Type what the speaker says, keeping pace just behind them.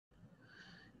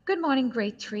Good morning,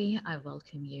 grade 3. I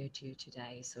welcome you to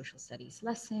today's social studies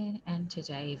lesson. And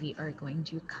today we are going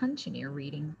to continue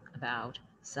reading about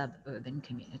suburban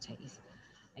communities.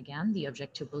 Again, the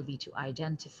objective will be to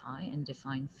identify and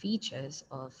define features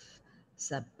of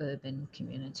suburban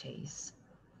communities.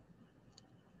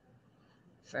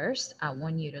 First, I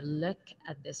want you to look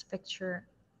at this picture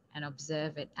and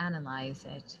observe it, analyze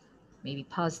it, maybe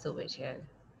pause the video.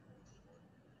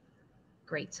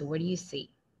 Great, so what do you see?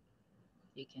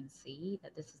 You can see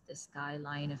that this is the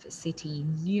skyline of a city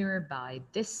nearby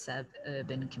this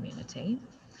suburban community.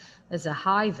 There's a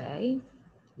highway,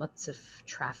 lots of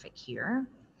traffic here,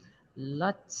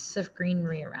 lots of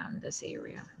greenery around this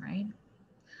area, right?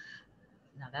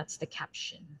 Now that's the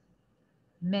caption.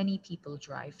 Many people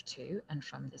drive to and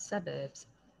from the suburbs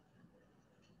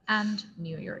and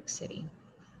New York City.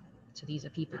 So these are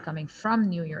people coming from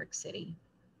New York City.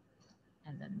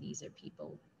 And then these are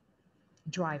people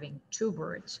driving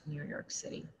towards New York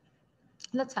City.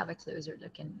 Let's have a closer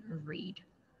look and read.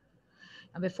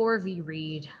 And before we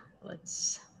read,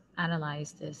 let's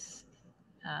analyze this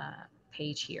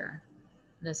page here.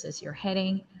 This is your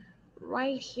heading.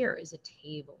 Right here is a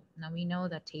table. Now we know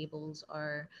that tables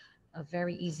are a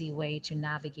very easy way to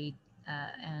navigate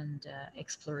and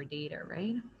explore data,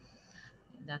 right?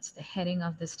 That's the heading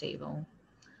of this table.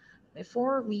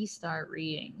 Before we start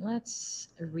reading, let's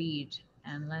read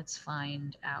and let's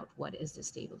find out what is this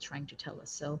table trying to tell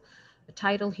us. So the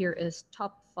title here is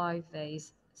Top 5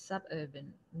 Ways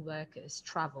Suburban Workers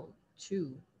Travel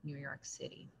to New York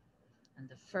City. And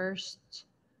the first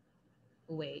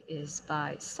way is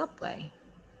by subway,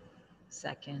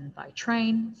 second by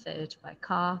train, third by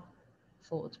car,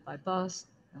 fourth by bus,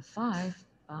 and five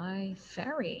by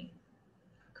ferry.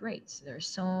 Great, so there are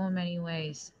so many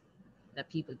ways that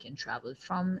people can travel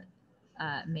from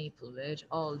Maplewood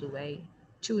all the way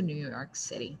to New York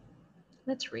City.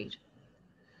 Let's read.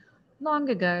 Long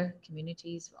ago,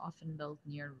 communities were often built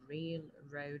near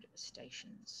railroad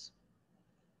stations.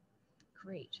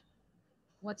 Great.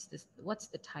 What's this? What's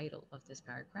the title of this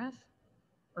paragraph?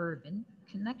 Urban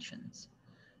connections.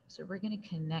 So we're going to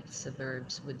connect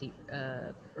suburbs with the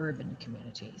urban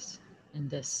communities in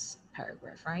this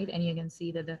paragraph, right? And you can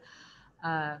see that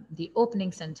the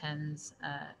opening sentence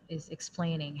is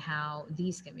explaining how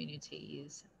these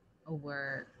communities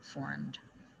were formed.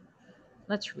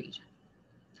 Let's read.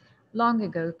 Long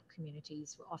ago,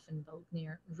 communities were often built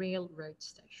near railroad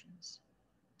stations.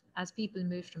 As people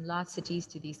moved from large cities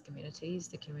to these communities,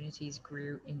 the communities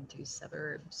grew into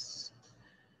suburbs.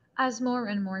 As more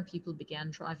and more people began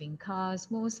driving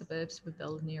cars, more suburbs were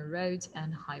built near roads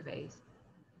and highways.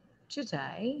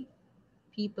 Today,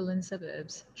 people in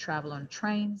suburbs travel on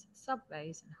trains,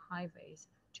 subways, and highways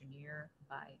to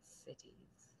nearby cities.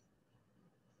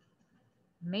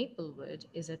 Maplewood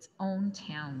is its own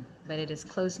town, but it is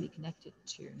closely connected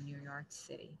to New York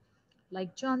City.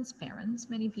 Like John's parents,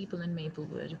 many people in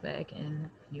Maplewood work in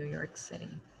New York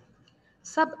City.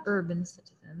 Suburban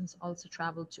citizens also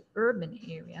travel to urban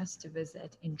areas to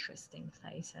visit interesting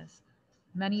places.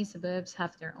 Many suburbs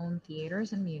have their own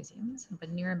theaters and museums,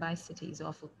 but nearby cities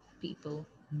offer people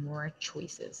more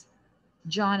choices.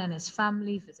 John and his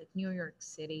family visit New York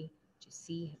City to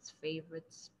see his favorite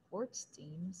sports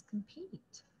teams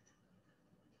compete.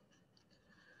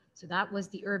 So that was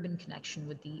the urban connection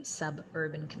with the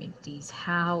suburban communities.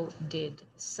 How did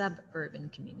suburban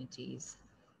communities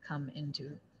come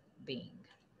into being?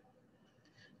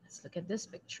 Let's look at this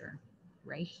picture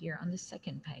right here on the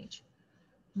second page.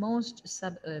 Most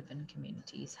suburban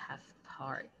communities have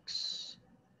parks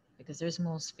because there's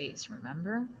more space,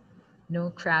 remember? No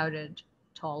crowded,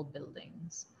 tall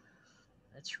buildings.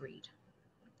 Let's read.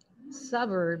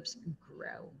 Suburbs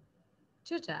grow.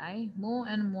 Today, more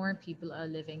and more people are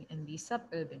living in the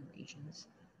suburban regions.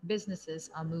 Businesses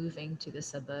are moving to the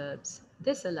suburbs.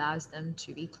 This allows them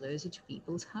to be closer to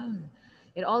people's home.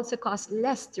 It also costs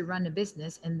less to run a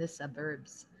business in the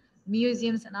suburbs.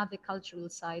 Museums and other cultural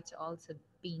sites are also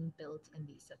being built in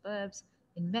these suburbs.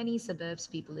 In many suburbs,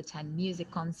 people attend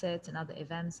music concerts and other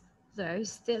events. Though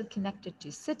still connected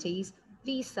to cities,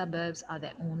 these suburbs are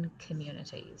their own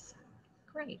communities.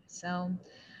 Great. So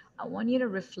I want you to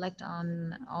reflect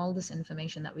on all this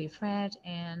information that we've read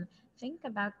and think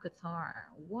about Qatar.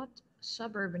 What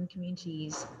suburban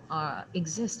communities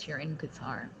exist here in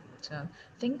Qatar? So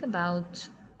think about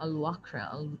Al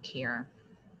Wakra, Al Wukir.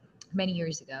 Many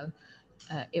years ago,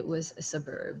 it was a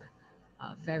suburb.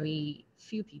 Very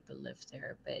few people lived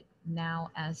there, but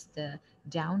now as the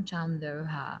downtown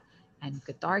Doha and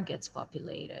Qatar gets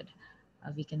populated,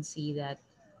 we can see that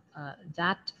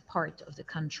that part of the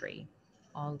country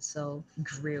also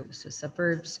grew. So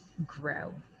suburbs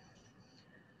grow.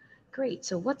 Great.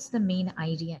 So what's the main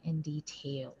idea in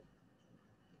detail?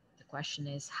 The question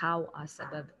is, how are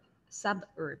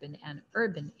suburban and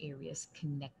urban areas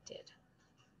connected?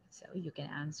 So you can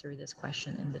answer this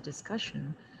question in the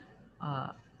discussion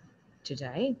uh,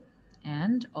 today,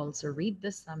 and also read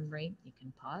the summary. You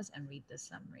can pause and read the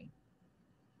summary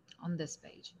on this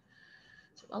page.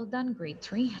 So well done, grade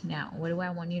three. Now, what do I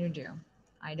want you to do?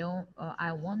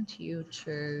 I want you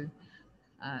to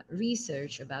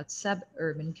research about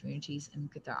suburban communities in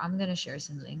Qatar. I'm going to share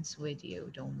some links with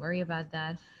you. Don't worry about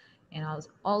that. And I'll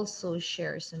also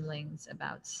share some links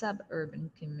about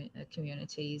suburban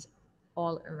communities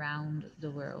all around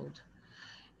the world.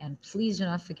 And please do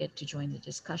not forget to join the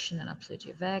discussion and upload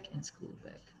your VEC and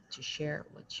schoolwork to share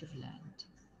what you've learned.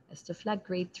 Best of luck,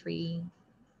 grade three.